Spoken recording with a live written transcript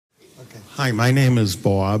Okay. Hi, my name is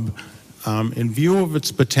Bob. In view of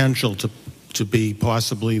its potential to be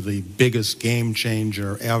possibly the biggest game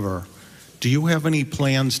changer ever, do you have any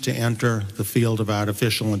plans to enter the field of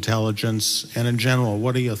artificial intelligence? And in general,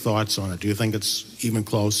 what are your thoughts on it? Do you think it's even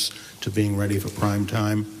close to being ready for prime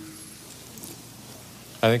time?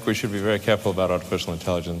 I think we should be very careful about artificial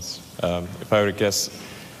intelligence. If I were to guess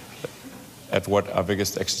at what our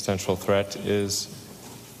biggest existential threat is,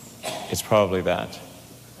 it's probably that.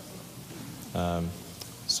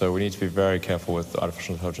 So we need to be very careful with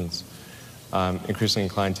artificial intelligence. I'm increasingly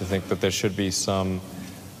inclined to think that there should be some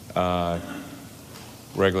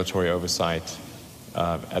regulatory oversight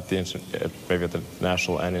maybe at the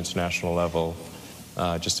national and international level,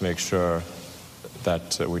 just to make sure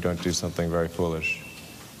that we don't do something very foolish.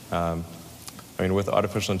 I mean, with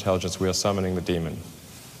artificial intelligence, we are summoning the demon.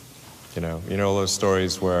 You know all those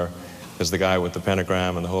stories where there's the guy with the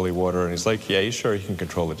pentagram and the holy water, and he's like, yeah, he's sure he can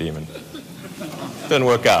control the demon. Didn't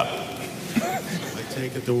work out. I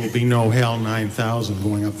take it there will be no HAL 9000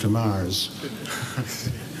 going up to Mars.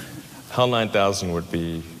 HAL 9000 would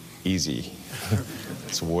be easy.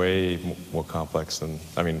 It's way more complex than,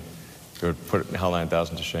 I mean, it would put HAL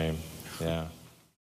 9000 to shame, yeah.